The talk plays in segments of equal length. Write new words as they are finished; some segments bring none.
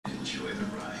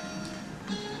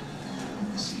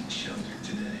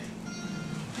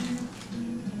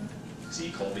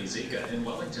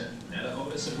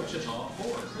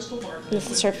This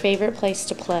is her favorite place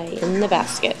to play, in the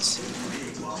basket.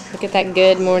 Look at that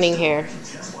good morning hair.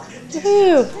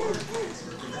 Woohoo!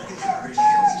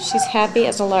 She's happy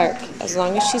as a lark as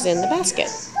long as she's in the basket.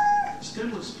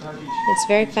 It's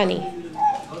very funny.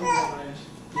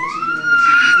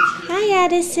 Hi,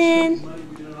 Addison.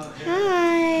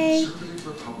 Hi.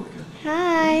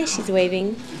 Hi. She's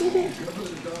waving.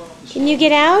 Can you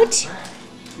get out?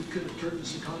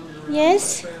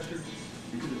 Yes?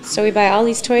 So we buy all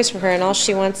these toys for her, and all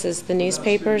she wants is the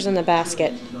newspapers and the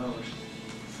basket.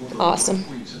 Awesome.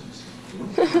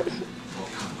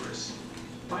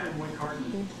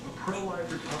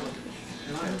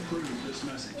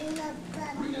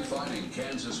 Redefining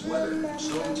Kansas weather.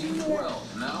 Storm Team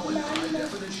 12, now in high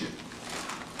definition.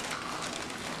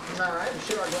 All right, I'm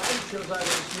sure our guys shows out in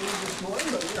the news this morning,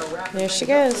 but wrapping there she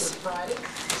goes. Friday.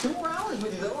 2 more hours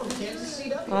with you though on Kansas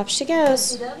CW. Off she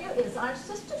goes. CW is our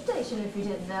sister station, if you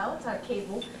didn't know. It's our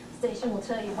cable station. We'll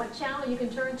tell you what channel you can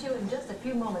turn to in just a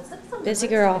few moments. Busy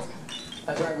girl.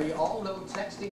 That's right, we all know texting.